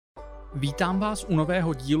Vítám vás u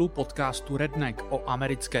nového dílu podcastu Redneck o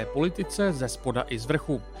americké politice ze spoda i z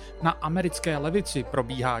vrchu. Na americké levici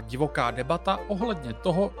probíhá divoká debata ohledně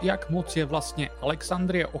toho, jak moc je vlastně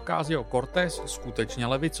Alexandrie Ocasio-Cortez skutečně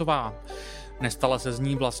levicová. Nestala se z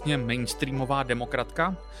ní vlastně mainstreamová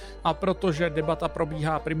demokratka? A protože debata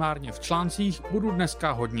probíhá primárně v článcích, budu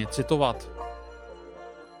dneska hodně citovat.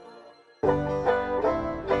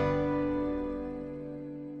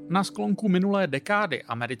 Na sklonku minulé dekády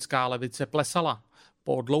americká levice plesala.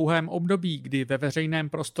 Po dlouhém období, kdy ve veřejném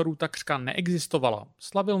prostoru takřka neexistovala,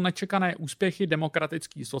 slavil nečekané úspěchy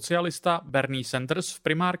demokratický socialista Bernie Sanders v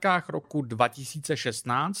primárkách roku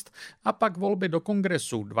 2016 a pak volby do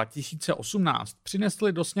kongresu 2018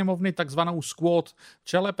 přinesly do sněmovny takzvanou squad v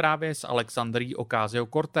čele právě s Alexandrií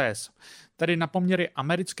Ocasio-Cortez. Tedy na poměry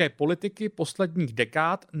americké politiky posledních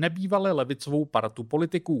dekád nebývaly levicovou partu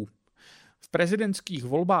politiků. V prezidentských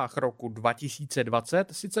volbách roku 2020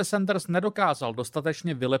 sice Sanders nedokázal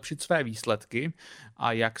dostatečně vylepšit své výsledky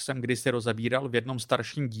a jak jsem kdysi rozebíral v jednom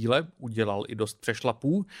starším díle, udělal i dost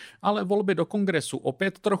přešlapů, ale volby do kongresu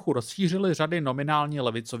opět trochu rozšířily řady nominálně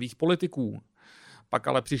levicových politiků. Pak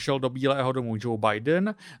ale přišel do Bílého domu Joe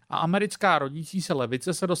Biden a americká rodící se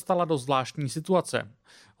levice se dostala do zvláštní situace.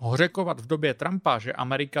 Hořekovat v době Trumpa, že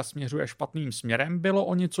Amerika směřuje špatným směrem, bylo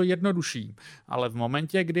o něco jednodušší, ale v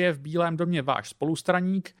momentě, kdy je v Bílém domě váš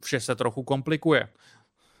spolustraník, vše se trochu komplikuje.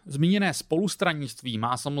 Zmíněné spolustranictví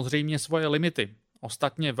má samozřejmě svoje limity.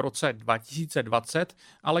 Ostatně v roce 2020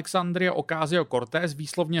 Alexandrie Ocasio-Cortez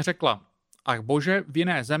výslovně řekla: Ach bože, v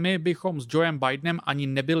jiné zemi bychom s Joeem Bidenem ani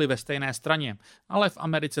nebyli ve stejné straně, ale v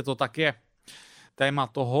Americe to tak je. Téma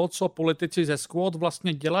toho, co politici ze squad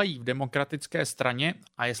vlastně dělají v demokratické straně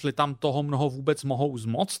a jestli tam toho mnoho vůbec mohou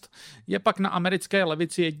zmoct, je pak na americké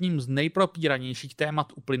levici jedním z nejpropíranějších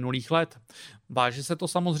témat uplynulých let. Váže se to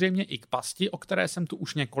samozřejmě i k pasti, o které jsem tu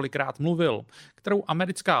už několikrát mluvil, kterou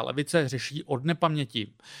americká levice řeší od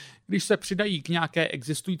nepaměti. Když se přidají k nějaké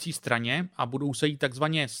existující straně a budou se jí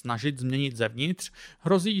takzvaně snažit změnit zevnitř,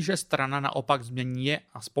 hrozí, že strana naopak změní je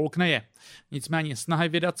a spolkne je. Nicméně snahy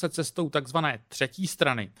vydat se cestou takzvané třetí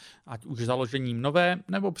strany, ať už založením nové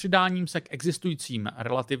nebo přidáním se k existujícím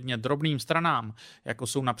relativně drobným stranám, jako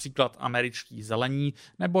jsou například američtí zelení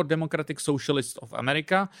nebo Democratic Socialists of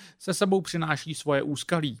America, se sebou přináší svoje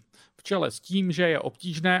úskalí. V čele s tím, že je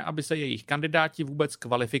obtížné, aby se jejich kandidáti vůbec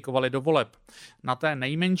kvalifikovali do voleb. Na té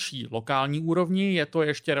nejmenší lokální úrovni je to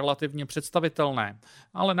ještě relativně představitelné,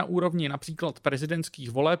 ale na úrovni například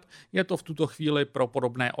prezidentských voleb je to v tuto chvíli pro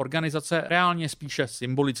podobné organizace reálně spíše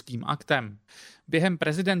symbolickým aktem. Během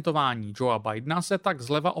prezidentování Joea Bidena se tak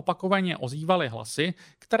zleva opakovaně ozývaly hlasy,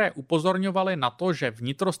 které upozorňovaly na to, že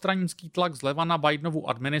vnitrostranický tlak zleva na Bidenovu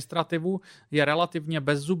administrativu je relativně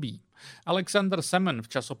bezzubý. Alexander Salmon v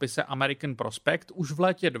časopise American Prospect už v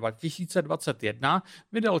létě 2021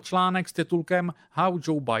 vydal článek s titulkem How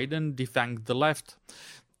Joe Biden Defanged the Left.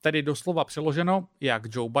 Tedy doslova přeloženo,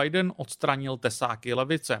 jak Joe Biden odstranil tesáky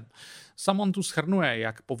levice. Salmon tu shrnuje,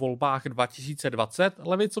 jak po volbách 2020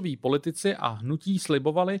 levicoví politici a hnutí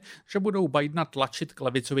slibovali, že budou Bidena tlačit k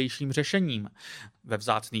levicovějším řešením. Ve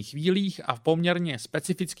vzácných chvílích a v poměrně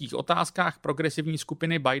specifických otázkách progresivní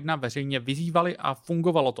skupiny Bidena veřejně vyzývali a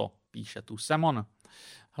fungovalo to, píše tu Salmon.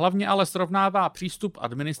 Hlavně ale srovnává přístup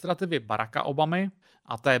administrativy Baracka Obamy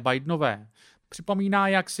a té Bidenové. Připomíná,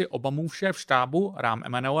 jak si Obamův šéf štábu, Rahm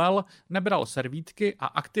Emanuel, nebral servítky a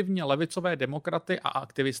aktivně levicové demokraty a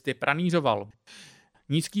aktivisty pranířoval.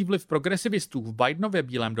 Nízký vliv progresivistů v Bidenově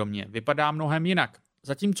Bílém domě vypadá mnohem jinak.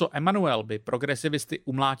 Zatímco Emanuel by progresivisty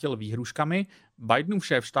umlátil výhruškami, Bidenův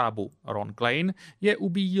šéf štábu, Ron Klain, je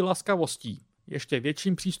ubíjí laskavostí, ještě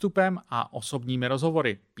větším přístupem a osobními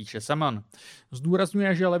rozhovory, píše Salmon.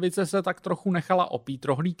 Zdůrazňuje, že levice se tak trochu nechala opít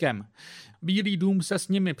rohlíkem. Bílý dům se s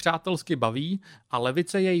nimi přátelsky baví a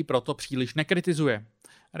levice jej proto příliš nekritizuje.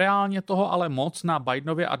 Reálně toho ale moc na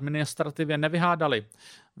Bidenově administrativě nevyhádali.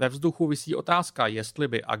 Ve vzduchu visí otázka, jestli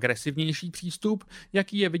by agresivnější přístup,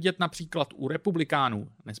 jaký je vidět například u republikánů,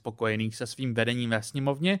 nespokojených se svým vedením ve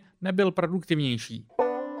sněmovně, nebyl produktivnější.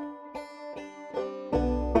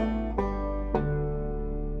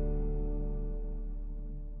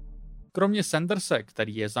 Kromě Sanderse,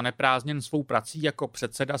 který je zaneprázdněn svou prací jako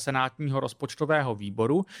předseda senátního rozpočtového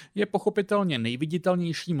výboru, je pochopitelně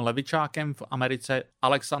nejviditelnějším levičákem v Americe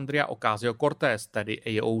Alexandria Ocasio-Cortez, tedy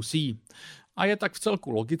AOC. A je tak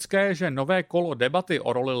vcelku logické, že nové kolo debaty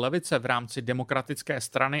o roli levice v rámci demokratické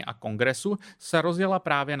strany a kongresu se rozjela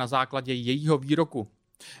právě na základě jejího výroku.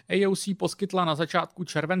 AOC poskytla na začátku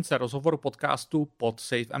července rozhovor podcastu Pod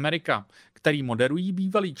Save America, který moderují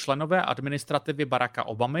bývalí členové administrativy Baracka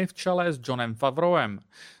Obamy v čele s Johnem Favreauem.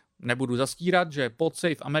 Nebudu zastírat, že Pod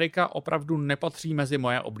Safe America opravdu nepatří mezi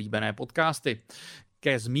moje oblíbené podcasty.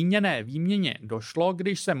 Ke zmíněné výměně došlo,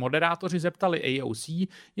 když se moderátoři zeptali AOC,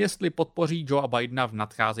 jestli podpoří Joea Bidena v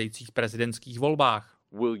nadcházejících prezidentských volbách.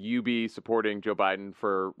 Will you be supporting Joe Biden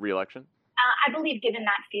for re-election? I believe given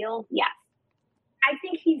that field, yes. I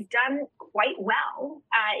think he's done quite well,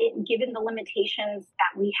 given the limitations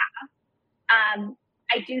that we have.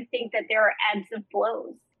 I do think that there are ebbs and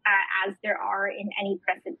flows, as there are in any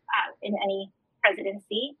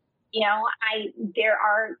presidency. You know, there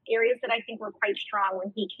are areas that I think were quite strong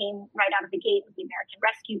when he came right out of the gate with the American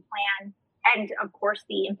Rescue Plan. And of course,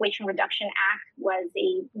 the Inflation Reduction Act was a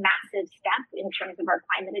massive step in terms of our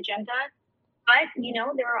climate agenda. But, you know,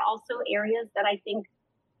 there are also areas that I think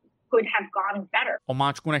could have gone better.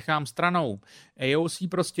 Omáčku nechám stranou. AOC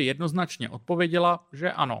prostě jednoznačně odpověděla,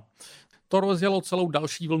 že ano. To rozjelo celou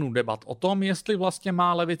další vlnu debat o tom, jestli vlastně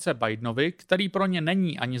má levice Bidenovi, který pro ně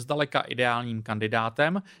není ani zdaleka ideálním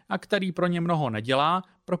kandidátem a který pro ně mnoho nedělá,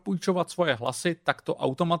 propůjčovat svoje hlasy takto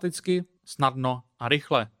automaticky, snadno a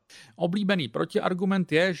rychle. Oblíbený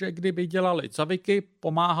protiargument je, že kdyby dělali caviky,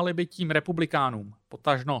 pomáhali by tím republikánům,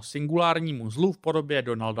 potažno singulárnímu zlu v podobě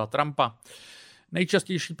Donalda Trumpa.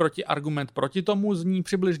 Nejčastější protiargument proti tomu zní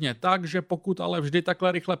přibližně tak, že pokud ale vždy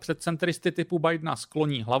takhle rychle před centristy typu Bidena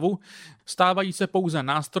skloní hlavu, stávají se pouze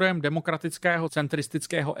nástrojem demokratického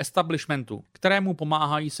centristického establishmentu, kterému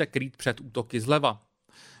pomáhají se krýt před útoky zleva.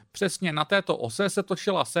 Přesně na této ose se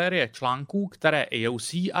točila série článků, které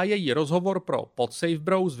AOC a její rozhovor pro Pod Safe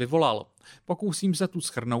Bros vyvolal. Pokusím se tu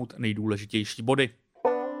shrnout nejdůležitější body.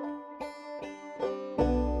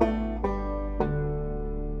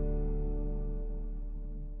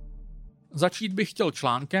 Začít bych chtěl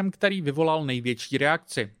článkem, který vyvolal největší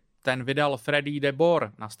reakci. Ten vydal Freddie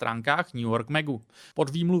DeBoer na stránkách New York Magu pod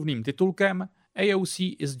výmluvným titulkem AOC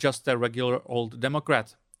is just a regular old Democrat,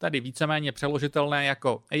 tedy víceméně přeložitelné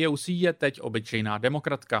jako AOC je teď obyčejná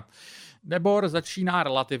demokratka. DeBoer začíná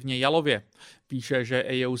relativně jalově. Píše, že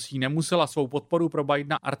AOC nemusela svou podporu pro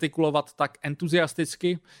Bidena artikulovat tak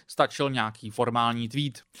entuziasticky, stačil nějaký formální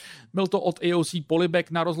tweet. Byl to od AOC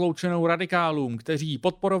polibek na rozloučenou radikálům, kteří ji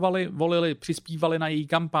podporovali, volili, přispívali na její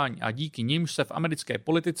kampaň a díky nimž se v americké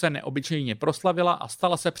politice neobyčejně proslavila a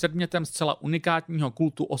stala se předmětem zcela unikátního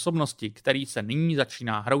kultu osobnosti, který se nyní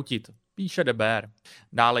začíná hroutit. Píše DeBoer.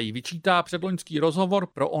 Dále jí vyčítá předloňský rozhovor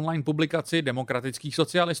pro online publikaci demokratických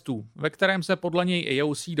socialistů, ve kterém se podle něj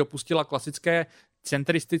AOC dopustila klasické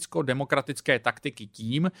centristicko-demokratické taktiky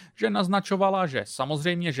tím, že naznačovala, že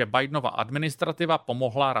samozřejmě, že Bidenova administrativa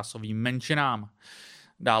pomohla rasovým menšinám.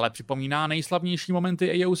 Dále připomíná nejslavnější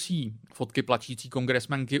momenty AOC, fotky plačící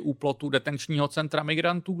kongresmenky u plotu detenčního centra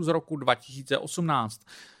migrantů z roku 2018.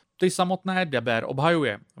 Ty samotné DeBoer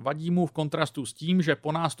obhajuje. Vadí mu v kontrastu s tím, že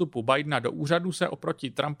po nástupu Bidena do úřadu se oproti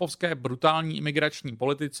trumpovské brutální imigrační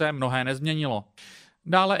politice mnohé nezměnilo.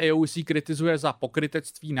 Dále AOC kritizuje za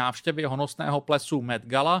pokrytectví návštěvy honosného plesu Met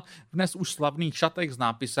Gala v dnes už slavných šatech s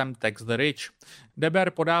nápisem Tax the Rich.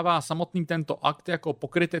 DeBoer podává samotný tento akt jako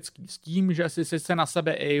pokrytecký s tím, že si sice na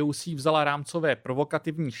sebe AOC vzala rámcové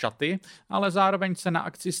provokativní šaty, ale zároveň se na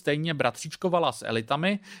akci stejně bratříčkovala s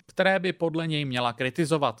elitami, které by podle něj měla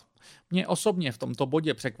kritizovat. Mě osobně v tomto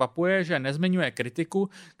bodě překvapuje, že nezmiňuje kritiku,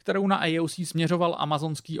 kterou na AOC směřoval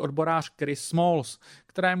amazonský odborář Chris Smalls,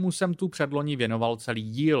 kterému jsem tu předloni věnoval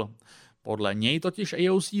celý díl. Podle něj totiž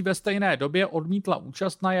AOC ve stejné době odmítla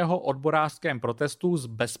účast na jeho odborářském protestu z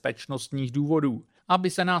bezpečnostních důvodů, aby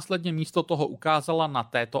se následně místo toho ukázala na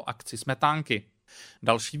této akci smetánky.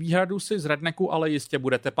 Další výhradu si z Rednecku ale jistě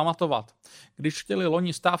budete pamatovat. Když chtěli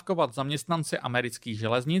loni stávkovat zaměstnanci amerických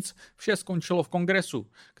železnic, vše skončilo v kongresu,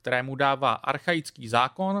 kterému dává archaický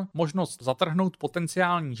zákon možnost zatrhnout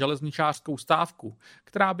potenciální železničářskou stávku,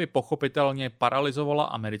 která by pochopitelně paralyzovala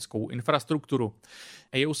americkou infrastrukturu.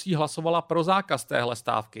 AOC hlasovala pro zákaz téhle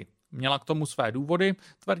stávky. Měla k tomu své důvody,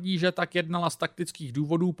 tvrdí, že tak jednala z taktických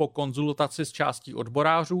důvodů po konzultaci s částí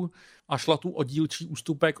odborářů a šla tu o dílčí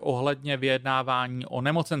ústupek ohledně vyjednávání o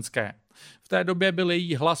nemocenské. V té době byl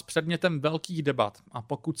její hlas předmětem velkých debat a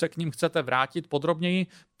pokud se k ním chcete vrátit podrobněji,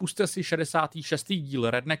 pusťte si 66.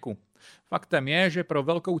 díl Rednecku. Faktem je, že pro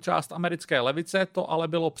velkou část americké levice to ale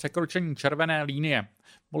bylo překročení červené linie.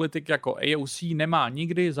 Politik jako AOC nemá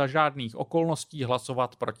nikdy za žádných okolností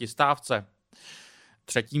hlasovat proti stávce.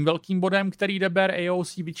 Třetím velkým bodem, který DeBoer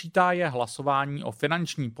AOC vyčítá, je hlasování o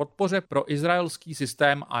finanční podpoře pro izraelský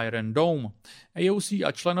systém Iron Dome. AOC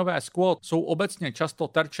a členové Squad jsou obecně často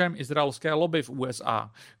terčem izraelské lobby v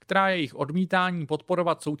USA, která jejich odmítání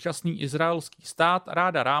podporovat současný izraelský stát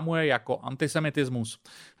ráda rámuje jako antisemitismus,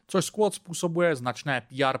 což Squad způsobuje značné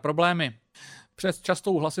PR problémy. Přes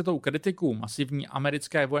častou hlasitou kritiku masivní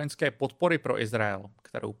americké vojenské podpory pro Izrael,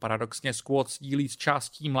 kterou paradoxně Squad sdílí s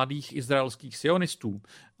částí mladých izraelských sionistů,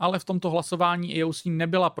 ale v tomto hlasování AOC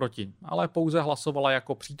nebyla proti, ale pouze hlasovala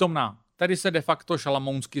jako přítomná. Tedy se de facto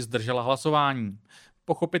šalamounsky zdržela hlasování.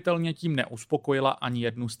 Pochopitelně tím neuspokojila ani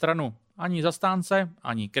jednu stranu, ani zastánce,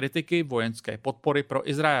 ani kritiky vojenské podpory pro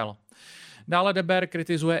Izrael. Dále Deber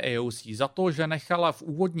kritizuje AOC za to, že nechala v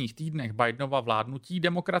úvodních týdnech Bidenova vládnutí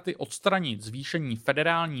demokraty odstranit zvýšení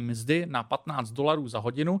federální mzdy na $15 za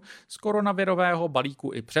hodinu z koronavirového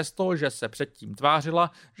balíku i přesto, že se předtím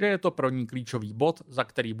tvářila, že je to pro ní klíčový bod, za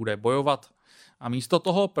který bude bojovat. A místo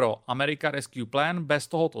toho pro America Rescue Plan bez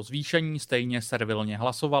tohoto zvýšení stejně servilně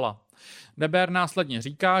hlasovala. Deber následně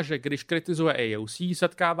říká, že když kritizuje AOC,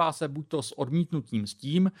 setkává se buďto s odmítnutím s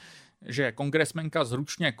tím, že kongresmenka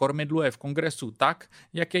zručně kormidluje v kongresu tak,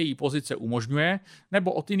 jak její pozice umožňuje,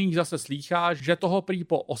 nebo od jiných zase slýchá, že toho prý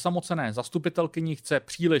po osamocené zastupitelkyni chce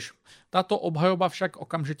příliš. Tato obhajoba však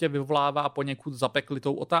okamžitě vyvolává poněkud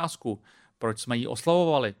zapeklitou otázku. Proč jsme ji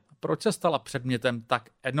oslavovali? Proč se stala předmětem tak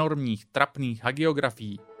enormních, trapných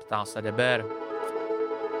hagiografií? Ptá se Deber.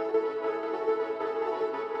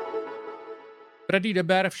 Freddie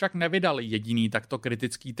Deber však nevydal jediný takto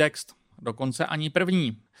kritický text. Dokonce ani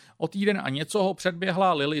první. O týden a něco ho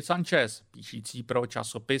předběhla Lily Sanchez, píšící pro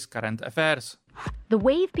časopis Current Affairs. The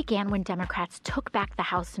wave began when Democrats took back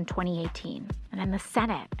the House in 2018, and then the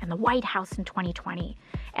Senate and the White House in 2020,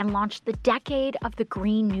 and launched the decade of the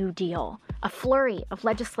Green New Deal, a flurry of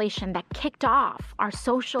legislation that kicked off our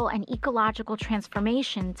social and ecological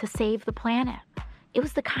transformation to save the planet. It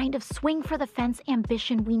was the kind of swing for the fence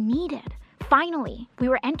ambition we needed. Finally, we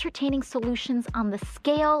were entertaining solutions on the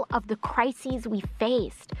scale of the crises we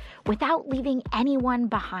faced without leaving anyone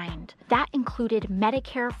behind. That included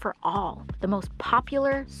Medicare for All, the most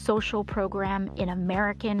popular social program in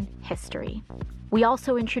American history. We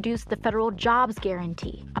also introduced the federal jobs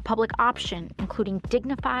guarantee, a public option including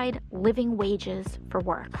dignified living wages for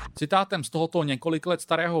work. Citátem z tohoto několik let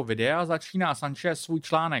starého videa začíná Sanchez svůj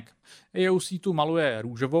článek. AOC tu maluje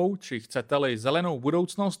růžovou, či chcete-li zelenou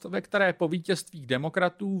budoucnost, ve které po vítězstvích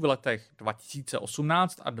demokratů v letech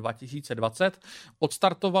 2018 a 2020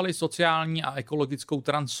 odstartovali sociální a ekologickou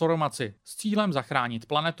transformaci s cílem zachránit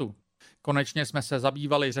planetu. Konečně jsme se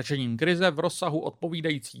zabývali řešením krize v rozsahu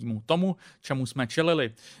odpovídajícímu tomu, čemu jsme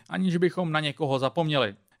čelili, aniž bychom na někoho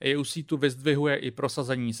zapomněli. AOC tu vyzdvihuje i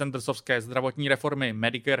prosazení sandersovské zdravotní reformy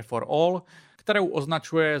Medicare for All, kterou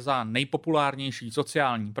označuje za nejpopulárnější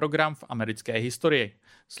sociální program v americké historii.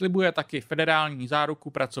 Slibuje taky federální záruku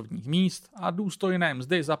pracovních míst a důstojné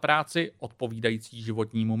mzdy za práci odpovídající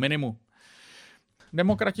životnímu minimu.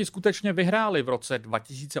 Demokrati skutečně vyhráli v roce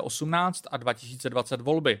 2018 a 2020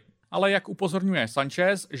 volby, ale jak upozorňuje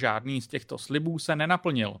Sanchez, žádný z těchto slibů se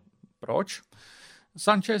nenaplnil. Proč?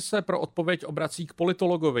 Sanchez se pro odpověď obrací k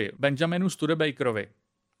politologovi Benjaminu Studebakerovi.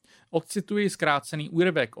 Odcituji zkrácený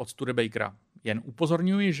úryvek od Studebakera. Jen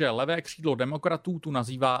upozorňuji, že levé křídlo demokratů tu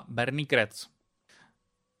nazývá Bernie Kretz.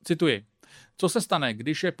 Cituji. Co se stane,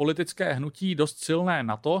 když je politické hnutí dost silné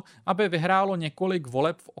na to, aby vyhrálo několik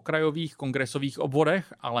voleb v okrajových kongresových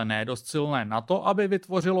obvodech, ale ne dost silné na to, aby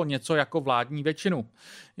vytvořilo něco jako vládní většinu?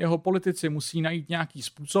 Jeho politici musí najít nějaký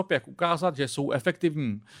způsob, jak ukázat, že jsou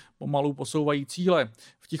efektivní. Pomalu posouvají cíle.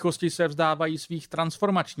 V tichosti se vzdávají svých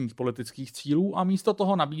transformačních politických cílů a místo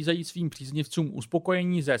toho nabízejí svým příznivcům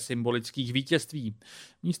uspokojení ze symbolických vítězství.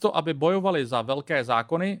 Místo, aby bojovali za velké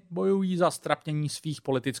zákony, bojují za strapnění svých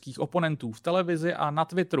politických oponentů v televizi a na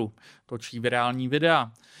Twitteru. Točí virální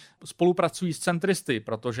videa. Spolupracují s centristy,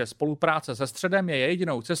 protože spolupráce se středem je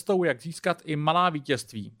jedinou cestou, jak získat i malá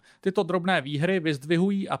vítězství. Tyto drobné výhry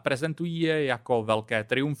vyzdvihují a prezentují je jako velké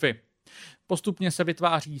triumfy. Postupně se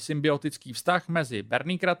vytváří symbiotický vztah mezi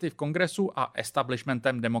Berniekraty v kongresu a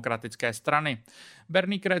establishmentem demokratické strany.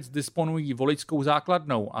 Berniekrats disponují voličskou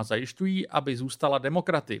základnou a zajišťují, aby zůstala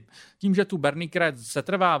demokraty. Tím, že tu Berniekrats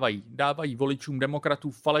setrvávají, dávají voličům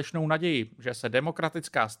demokratů falešnou naději, že se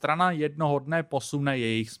demokratická strana jednoho dne posune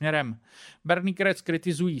jejich směrem. Berniekrats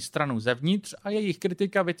kritizují stranu zevnitř a jejich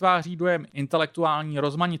kritika vytváří dojem intelektuální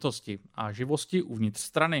rozmanitosti a živosti uvnitř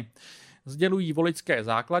strany. Sdělují voličské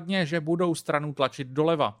základně, že budou stranu tlačit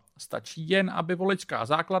doleva. Stačí jen, aby voličská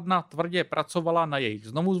základna tvrdě pracovala na jejich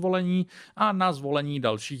znovuzvolení a na zvolení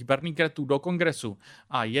dalších Berniekratů do kongresu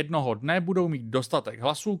a jednoho dne budou mít dostatek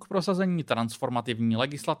hlasů k prosazení transformativní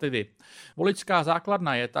legislativy. Voličská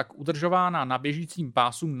základna je tak udržována na běžícím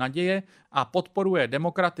pásu naděje a podporuje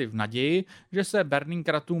demokraty v naději, že se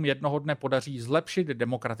Berniekratům jednoho dne podaří zlepšit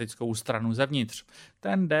demokratickou stranu zevnitř.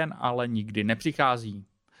 Ten den ale nikdy nepřichází.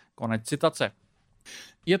 Konec citace.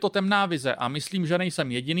 Je to temná vize a myslím, že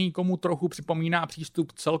nejsem jediný, komu trochu připomíná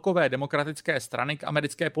přístup celkové demokratické strany k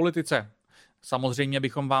americké politice. Samozřejmě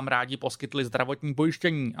bychom vám rádi poskytli zdravotní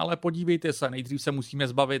pojištění, ale podívejte se, nejdřív se musíme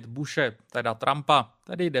zbavit Bushe, teda Trumpa,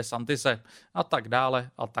 tedy DeSantise a tak dále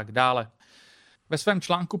a tak dále. Ve svém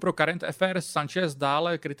článku pro Current Affairs Sanchez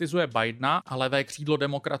dále kritizuje Bidena a levé křídlo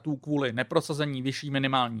demokratů kvůli neprosazení vyšší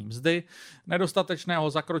minimální mzdy, nedostatečného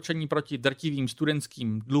zakročení proti drtivým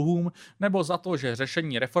studentským dluhům nebo za to, že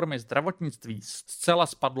řešení reformy zdravotnictví zcela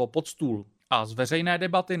spadlo pod stůl a z veřejné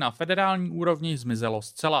debaty na federální úrovni zmizelo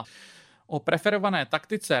zcela. O preferované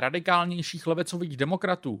taktice radikálnějších levicových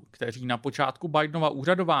demokratů, kteří na počátku Bidenova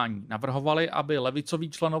úřadování navrhovali, aby levicoví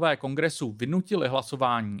členové kongresu vynutili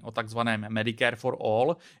hlasování o takzvaném Medicare for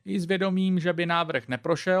All, i s vědomím, že by návrh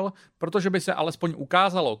neprošel, protože by se alespoň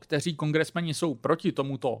ukázalo, kteří kongresmeni jsou proti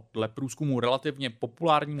tomuto dle průzkumu relativně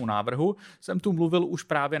populárnímu návrhu, jsem tu mluvil už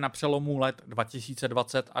právě na přelomu let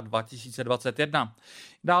 2020 a 2021.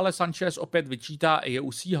 Dále Sanchez opět vyčítá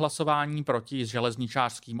AOC hlasování proti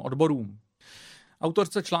železničářským odborům.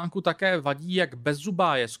 Autorce článku také vadí, jak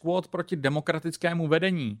bezzubá je squad proti demokratickému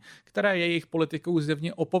vedení, které jejich politikou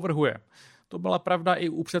zjevně opovrhuje. To byla pravda i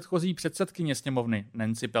u předchozí předsedkyně sněmovny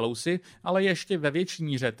Nancy Pelosi, ale ještě ve větší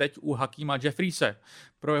míře teď u Hakima Jeffriese.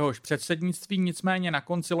 Pro jehož předsednictví nicméně na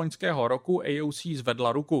konci loňského roku AOC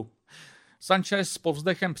zvedla ruku. Sanchez s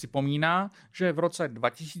povzdechem připomíná, že v roce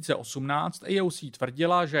 2018 AOC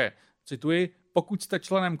tvrdila, že, cituji, pokud jste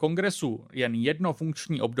členem kongresu jen jedno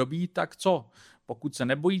funkční období, tak co? Pokud se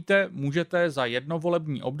nebojíte, můžete za jedno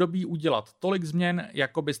volební období udělat tolik změn,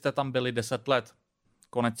 jako byste tam byli 10 let.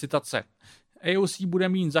 Konec citace. AOC bude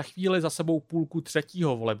mít za chvíli za sebou půlku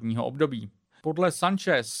třetího volebního období. Podle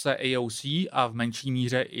Sanchez se AOC a v menší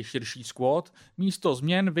míře i širší squad místo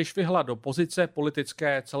změn vyšvihla do pozice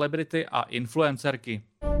politické celebrity a influencerky.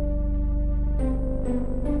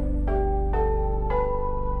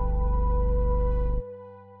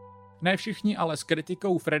 Ne všichni ale s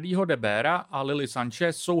kritikou Freddieho Debera a Lily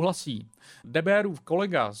Sanchez souhlasí. Deberův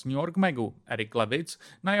kolega z New York Magu, Eric Levitz,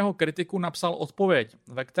 na jeho kritiku napsal odpověď,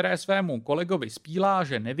 ve které svému kolegovi spílá,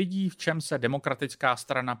 že nevidí, v čem se demokratická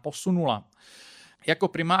strana posunula. Jako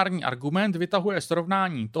primární argument vytahuje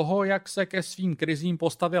srovnání toho, jak se ke svým krizím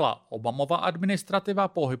postavila Obamova administrativa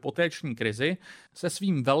po hypotéční krizi se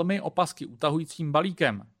svým velmi opasky utahujícím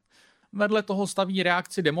balíkem. Vedle toho staví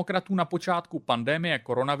reakci demokratů na počátku pandemie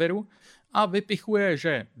koronaviru a vypichuje,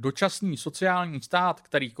 že dočasný sociální stát,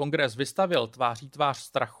 který kongres vystavil tváří tvář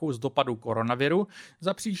strachu z dopadu koronaviru,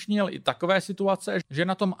 zapříčinil i takové situace, že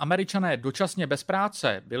na tom Američané dočasně bez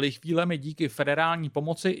práce byli chvílemi díky federální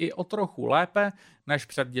pomoci i o trochu lépe než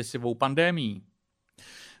před děsivou pandemií.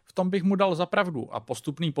 V tom bych mu dal za pravdu a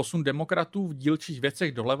postupný posun demokratů v dílčích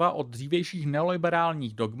věcech doleva od dřívějších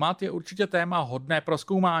neoliberálních dogmat je určitě téma hodné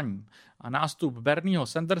prozkoumání. A nástup Bernieho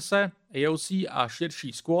Sanderse, AOC a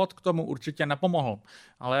širší squad k tomu určitě nepomohl.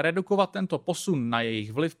 Ale redukovat tento posun na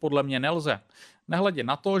jejich vliv podle mě nelze. Nehledě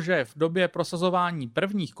na to, že v době prosazování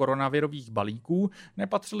prvních koronavirových balíků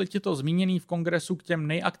nepatřili tito zmínění v kongresu k těm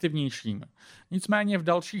nejaktivnějším. Nicméně v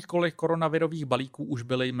dalších kolech koronavirových balíků už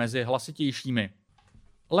byli mezi hlasitějšími.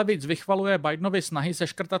 Levitz vychvaluje Bidenovy snahy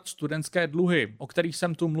seškrtat studentské dluhy, o kterých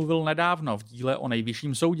jsem tu mluvil nedávno v díle o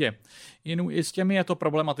nejvyšším soudě. Jen i s těmi je to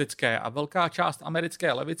problematické a velká část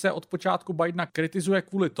americké levice od počátku Bidena kritizuje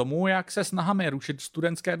kvůli tomu, jak se snahami rušit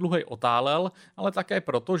studentské dluhy otálel, ale také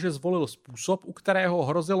proto, že zvolil způsob, u kterého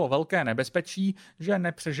hrozilo velké nebezpečí, že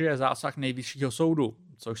nepřežije zásah nejvyššího soudu,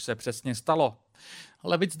 což se přesně stalo.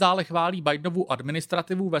 Levitz dále chválí Bidenovu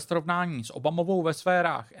administrativu ve srovnání s Obamovou ve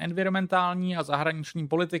sférách environmentální a zahraniční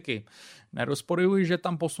politiky. Nerozporuji, že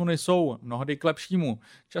tam posuny jsou, mnohdy k lepšímu,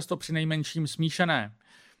 často přinejmenším smíšené.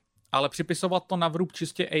 Ale připisovat to na vrub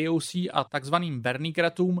čistě AOC a takzvaným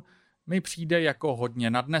Berniekratům mi přijde jako hodně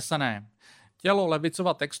nadnesené. Tělo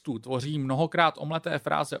levicova textu tvoří mnohokrát omleté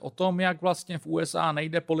fráze o tom, jak vlastně v USA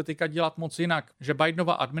nejde politika dělat moc jinak, že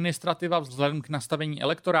Bidenova administrativa vzhledem k nastavení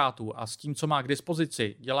elektorátu a s tím, co má k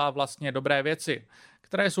dispozici, dělá vlastně dobré věci,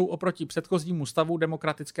 které jsou oproti předchozímu stavu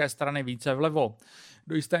demokratické strany více vlevo.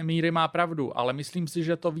 Do jisté míry má pravdu, ale myslím si,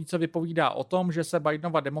 že to více vypovídá o tom, že se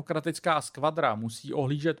Bidenova demokratická skvadra musí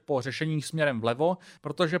ohlížet po řešeních směrem vlevo,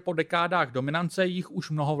 protože po dekádách dominance jich už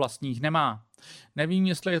mnoho vlastních nemá. Nevím,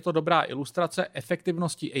 jestli je to dobrá ilustrace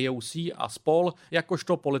efektivnosti AOC a spol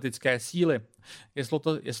jakožto politické síly.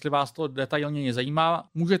 Jestli vás to detailně zajímá,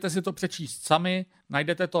 můžete si to přečíst sami,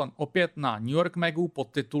 najdete to opět na New York Magu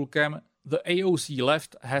pod titulkem The AOC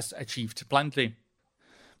Left has achieved plenty.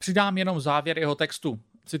 Přidám jenom závěr jeho textu.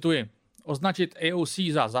 Cituji. Označit AOC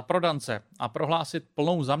za zaprodance a prohlásit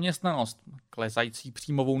plnou zaměstnanost, klesající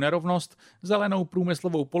příjmovou nerovnost, zelenou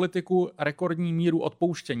průmyslovou politiku, rekordní míru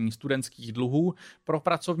odpouštění studentských dluhů,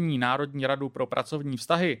 propracovní Národní radu pro pracovní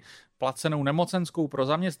vztahy, placenou nemocenskou pro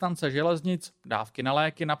zaměstnance železnic, dávky na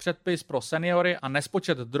léky na předpis pro seniory a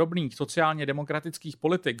nespočet drobných sociálně demokratických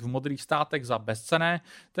politik v modrých státech za bezcenné,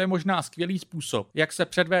 to je možná skvělý způsob, jak se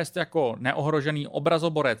předvést jako neohrožený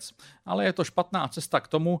obrazoborec, ale je to špatná cesta k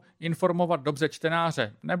tomu informovat dobře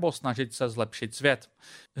čtenáře nebo snažit se zlepšit svět,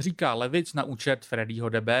 říká levic na účet Freddieho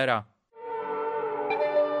Debera.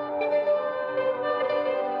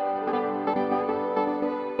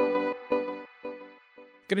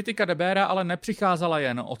 Kritika Debera ale nepřicházela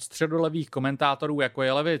jen od středolevých komentátorů, jako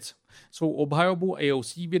je levic. Svou obhajobu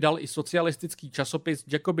AOC vydal i socialistický časopis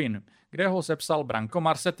Jacobin, kde ho sepsal Branko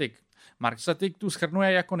Marcetic. Marcetic tu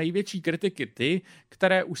shrnuje jako největší kritiky ty,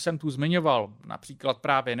 které už jsem tu zmiňoval, například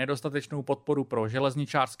právě nedostatečnou podporu pro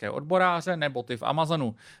železničářské odboráře nebo ty v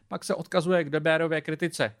Amazonu. Pak se odkazuje k Deberově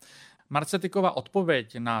kritice. Marcetikova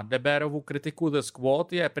odpověď na Deberovu kritiku The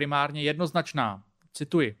Squad je primárně jednoznačná.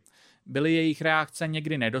 Cituji. Byly jejich reakce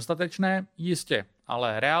někdy nedostatečné? Jistě,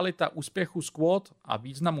 ale realita úspěchu Squad a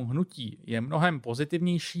významu hnutí je mnohem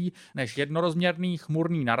pozitivnější než jednorozměrný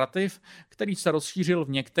chmurný narrativ, který se rozšířil v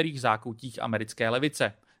některých zákoutích americké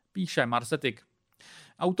levice, píše Marcetic.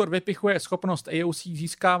 Autor vypichuje schopnost AOC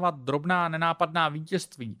získávat drobná nenápadná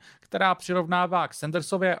vítězství, která přirovnává k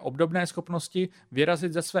Sandersově obdobné schopnosti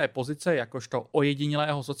vyrazit ze své pozice jakožto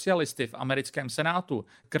ojedinělého socialisty v americkém senátu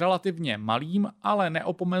k relativně malým, ale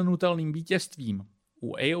neopomenutelným vítězstvím.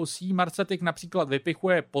 U AOC Marcetic například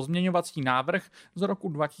vypichuje pozměňovací návrh z roku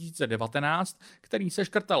 2019, který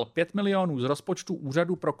seškrtal 5 milionů z rozpočtu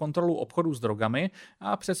Úřadu pro kontrolu obchodu s drogami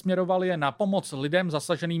a přesměroval je na pomoc lidem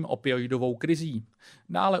zasaženým opioidovou krizí.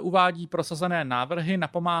 Dále uvádí prosazené návrhy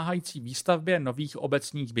napomáhající výstavbě nových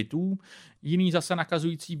obecních bytů, jiný zase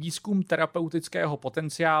nakazující výzkum terapeutického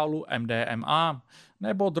potenciálu MDMA,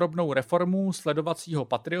 nebo drobnou reformu sledovacího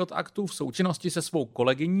Patriot Aktu v součinnosti se svou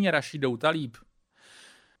kolegyní Rashidou Tlaib.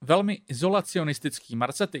 Velmi izolacionistický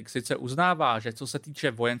Marcetic sice uznává, že co se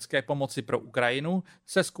týče vojenské pomoci pro Ukrajinu,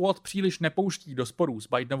 se Squad příliš nepouští do sporů s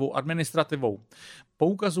Bidenovou administrativou.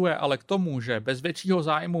 Poukazuje ale k tomu, že bez většího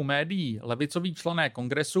zájmu médií levicoví člené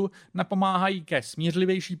kongresu napomáhají ke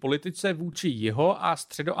smířlivější politice vůči jiho a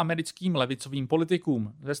středoamerickým levicovým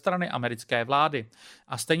politikům ze strany americké vlády.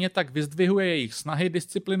 A stejně tak vyzdvihuje jejich snahy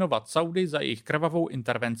disciplinovat Saudy za jejich krvavou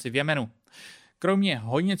intervenci v Jemenu. Kromě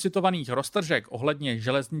hojně citovaných roztržek ohledně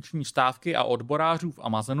železniční stávky a odborářů v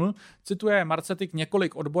Amazonu cituje Marcetic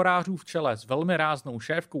několik odborářů v čele s velmi ráznou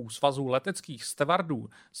šéfkou svazu leteckých stevardů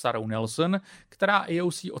Sarou Nelson, která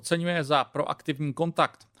AOC oceňuje za proaktivní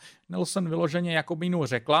kontakt. Nelson vyloženě Jakobinu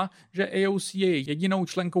řekla, že AOC je jedinou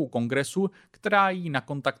členkou kongresu, která ji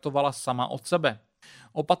nakontaktovala sama od sebe.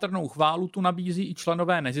 Opatrnou chválu tu nabízí i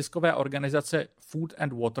členové neziskové organizace Food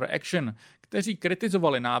and Water Action, kteří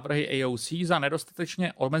kritizovali návrhy AOC za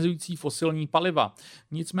nedostatečně omezující fosilní paliva.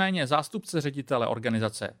 Nicméně zástupce ředitele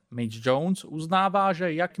organizace Mitch Jones uznává,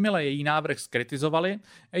 že jakmile její návrh zkritizovali,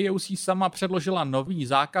 AOC sama předložila nový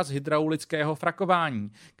zákaz hydraulického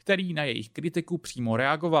frakování, který na jejich kritiku přímo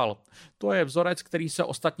reagoval. To je vzorec, který se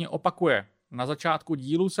ostatně opakuje. Na začátku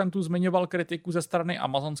dílu jsem tu zmiňoval kritiku ze strany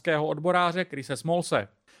amazonského odboráře Chrise Smallse.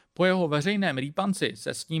 Po jeho veřejném rýpanci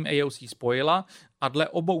se s ním AOC spojila a dle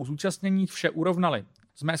obou zúčastněných vše urovnali.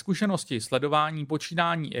 Z mé zkušenosti sledování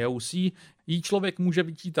počínání AOC jí člověk může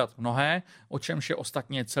vyčítat mnohé, o čemž je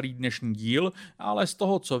ostatně celý dnešní díl, ale z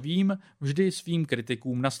toho, co vím, vždy svým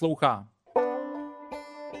kritikům naslouchá.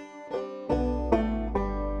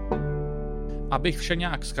 Abych vše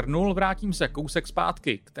nějak shrnul, vrátím se kousek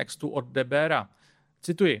zpátky k textu od Debera.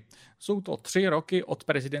 Cituji, jsou to 3 roky od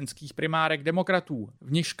prezidentských primárek demokratů,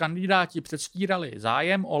 v nichž kandidáti předstírali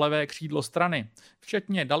zájem o levé křídlo strany,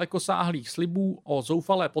 včetně dalekosáhlých slibů o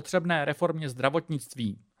zoufale potřebné reformě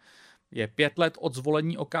zdravotnictví. Je 5 let od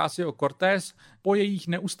zvolení Ocasio-Cortez po jejich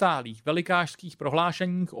neustálých velikářských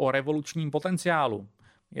prohlášeních o revolučním potenciálu.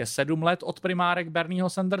 Je 7 let od primárek Bernieho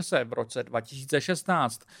Sanderse v roce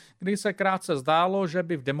 2016, kdy se krátce zdálo, že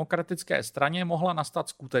by v demokratické straně mohla nastat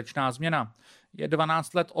skutečná změna. Je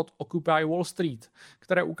 12 let od Occupy Wall Street,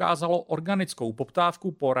 které ukázalo organickou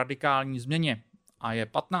poptávku po radikální změně. A je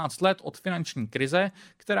 15 let od finanční krize,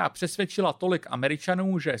 která přesvědčila tolik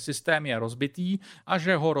Američanů, že systém je rozbitý a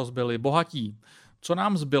že ho rozbili bohatí. Co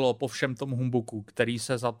nám zbylo po všem tom humbuku, který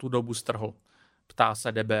se za tu dobu strhl? Ptá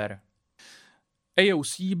se Deber.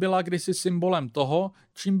 AOC byla kdysi symbolem toho,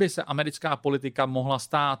 čím by se americká politika mohla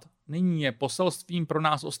stát. Nyní je poselstvím pro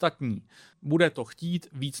nás ostatní. Bude to chtít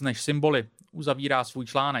víc než symboly, uzavírá svůj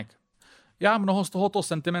článek. Já mnoho z tohoto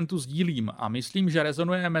sentimentu sdílím a myslím, že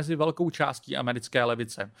rezonuje mezi velkou částí americké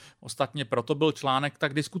levice. Ostatně proto byl článek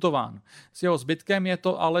tak diskutován. S jeho zbytkem je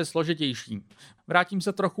to ale složitější. Vrátím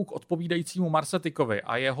se trochu k odpovídajícímu Marsetikovi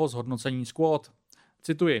a jeho zhodnocení squad.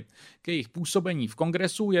 Cituji, k jejich působení v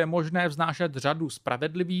kongresu je možné vznášet řadu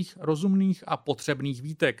spravedlivých, rozumných a potřebných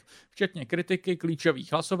výtek, včetně kritiky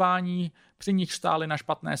klíčových hlasování, při nich stáli na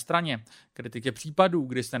špatné straně, kritiky případů,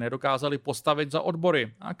 kdy se nedokázali postavit za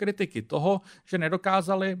odbory a kritiky toho, že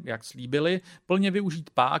nedokázali, jak slíbili, plně využít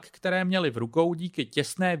pák, které měli v rukou díky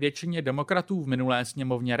těsné většině demokratů v minulé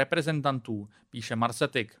sněmovně reprezentantů, píše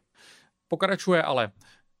Marsetik. Pokračuje ale.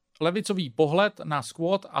 Levicový pohled na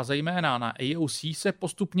squad a zejména na AOC se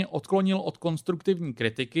postupně odklonil od konstruktivní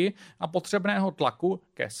kritiky a potřebného tlaku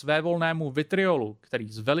ke svévolnému vitriolu,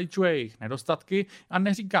 který zveličuje jejich nedostatky a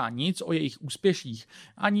neříká nic o jejich úspěších,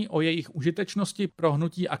 ani o jejich užitečnosti pro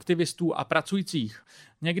hnutí aktivistů a pracujících.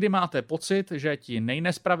 Někdy máte pocit, že ti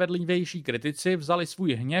nejnespravedlivější kritici vzali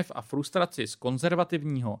svůj hněv a frustraci z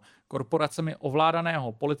konzervativního, korporacemi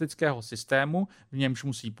ovládaného politického systému, v němž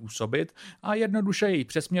musí působit, a jednoduše jej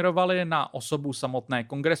přesměrovali na osobu samotné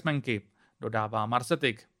kongresmenky, dodává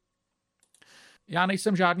Marsetik. Já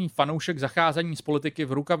nejsem žádný fanoušek zacházení s politiky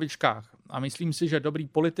v rukavičkách a myslím si, že dobrý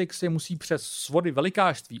politik si musí přes svody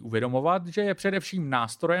velikářství uvědomovat, že je především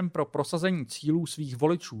nástrojem pro prosazení cílů svých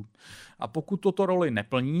voličů. A pokud toto roli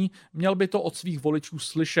neplní, měl by to od svých voličů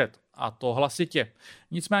slyšet, a to hlasitě.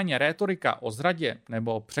 Nicméně rétorika o zradě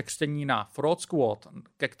nebo překřtění na fraud squad,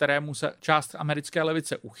 ke kterému se část americké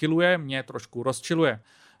levice uchyluje, mě trošku rozčiluje.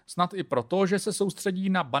 Snad i proto, že se soustředí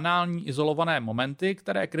na banální izolované momenty,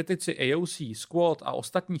 které kritici AOC, squad a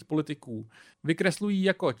ostatních politiků vykreslují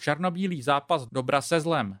jako černobílý zápas dobra se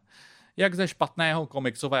zlem, jak ze špatného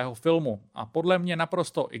komiksového filmu, a podle mě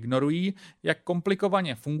naprosto ignorují, jak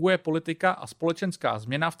komplikovaně funguje politika a společenská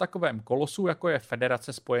změna v takovém kolosu, jako je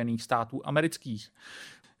Federace Spojených států amerických.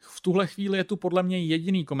 V tuhle chvíli je tu podle mě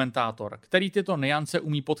jediný komentátor, který tyto nuance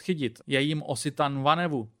umí podchytit, je jim Ositan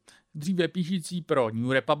Vanevu, dříve píšící pro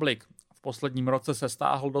New Republic. V posledním roce se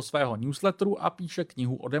stáhl do svého newsletteru a píše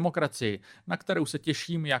knihu o demokracii, na kterou se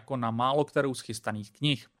těším jako na málo kterou z chystaných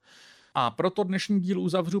knih. A proto dnešní díl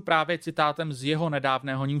uzavřu právě citátem z jeho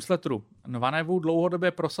nedávného newsletteru. Vanevu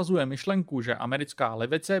dlouhodobě prosazuje myšlenku, že americká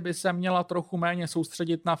levice by se měla trochu méně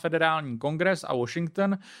soustředit na federální kongres a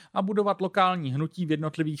Washington a budovat lokální hnutí v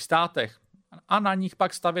jednotlivých státech a na nich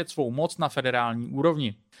pak stavět svou moc na federální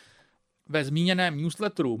úrovni. Ve zmíněném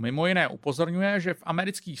newsletteru mimo jiné upozorňuje, že v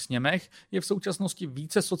amerických sněmech je v současnosti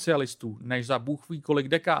více socialistů než za bůh ví kolik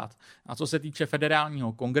dekád. A co se týče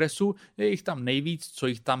federálního kongresu, je jich tam nejvíc, co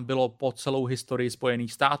jich tam bylo po celou historii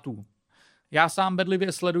Spojených států. Já sám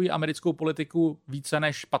bedlivě sleduji americkou politiku více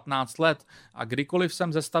než 15 let a kdykoliv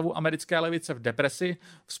jsem ze stavu americké levice v depresi,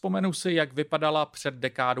 vzpomenu si, jak vypadala před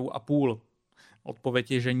dekádou a půl.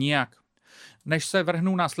 Odpověď je, že nijak. Než se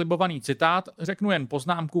vrhnu na slibovaný citát, řeknu jen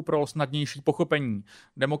poznámku pro snadnější pochopení.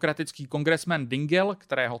 Demokratický kongresmen Dingell,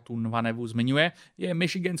 kterého tu Vanevu zmiňuje, je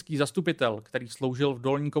michiganský zastupitel, který sloužil v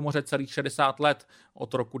dolní komoře celých 60 let,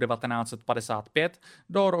 od roku 1955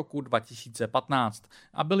 do roku 2015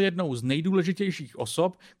 a byl jednou z nejdůležitějších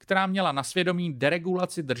osob, která měla na svědomí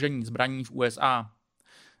deregulaci držení zbraní v USA.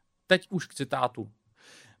 Teď už k citátu.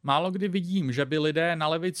 Málo kdy vidím, že by lidé na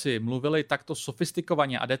levici mluvili takto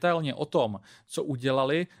sofistikovaně a detailně o tom, co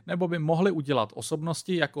udělali nebo by mohli udělat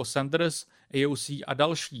osobnosti jako Sanders, AOC a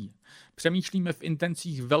další. Přemýšlíme v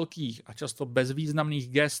intencích velkých a často bezvýznamných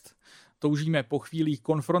gest. Toužíme po chvílích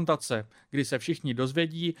konfrontace, kdy se všichni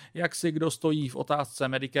dozvědí, jak si kdo stojí v otázce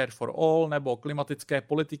Medicare for All nebo klimatické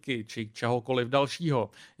politiky či čehokoliv dalšího,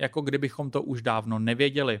 jako kdybychom to už dávno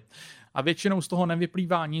nevěděli. A většinou z toho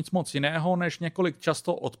nevyplývá nic moc jiného, než několik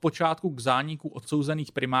často od počátku k zániku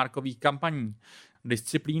odsouzených primárkových kampaní.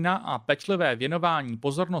 Disciplína a pečlivé věnování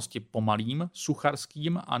pozornosti pomalým,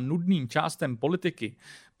 sucharským a nudným částem politiky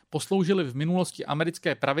posloužily v minulosti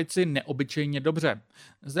americké pravici neobyčejně dobře.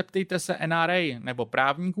 Zeptejte se NRA nebo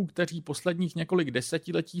právníků, kteří posledních několik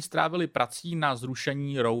desetiletí strávili prací na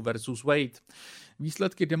zrušení Roe versus Wade.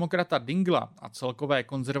 Výsledky demokrata Dingla a celkové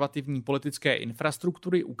konzervativní politické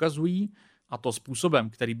infrastruktury ukazují, a to způsobem,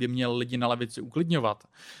 který by měl lidi na levici uklidňovat,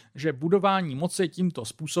 že budování moci tímto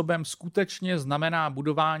způsobem skutečně znamená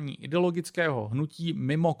budování ideologického hnutí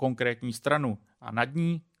mimo konkrétní stranu a nad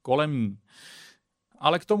ní, kolem ní.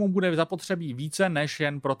 Ale k tomu bude zapotřebí více než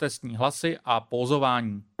jen protestní hlasy a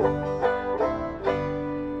pózování.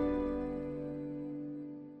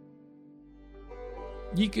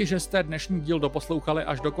 Díky, že jste dnešní díl doposlouchali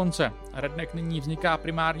až do konce. Redneck nyní vzniká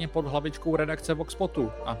primárně pod hlavičkou redakce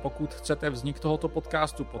Voxpotu a pokud chcete vznik tohoto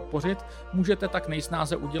podcastu podpořit, můžete tak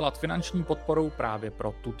nejsnáze udělat finanční podporou právě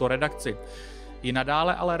pro tuto redakci. I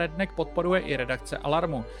nadále ale Redneck podporuje i redakce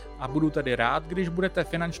Alarmu a budu tedy rád, když budete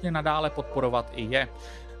finančně nadále podporovat i je.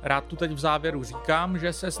 Rád tu teď v závěru říkám,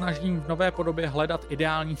 že se snažím v nové podobě hledat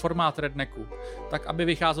ideální formát Rednecku, tak aby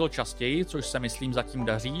vycházel častěji, což se myslím zatím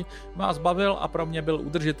daří, vás bavil a pro mě byl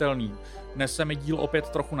udržitelný. Dnes se mi díl opět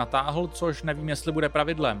trochu natáhl, což nevím, jestli bude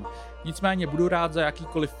pravidlem. Nicméně budu rád za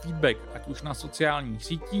jakýkoliv feedback, ať už na sociálních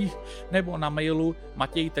sítích nebo na mailu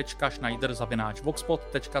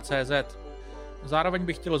matej.schneider@voxpot.cz. Zároveň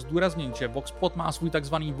bych chtěl zdůraznit, že Voxpot má svůj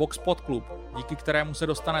takzvaný Voxpot klub, díky kterému se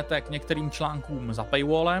dostanete k některým článkům za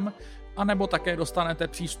paywallem, anebo také dostanete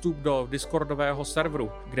přístup do Discordového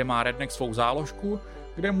serveru, kde má Redneck svou záložku,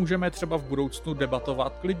 kde můžeme třeba v budoucnu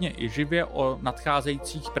debatovat klidně i živě o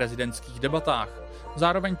nadcházejících prezidentských debatách.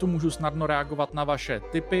 Zároveň tu můžu snadno reagovat na vaše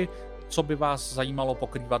tipy, co by vás zajímalo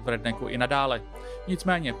pokrývat v Rednecku i nadále.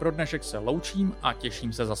 Nicméně pro dnešek se loučím a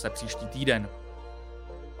těším se zase příští týden.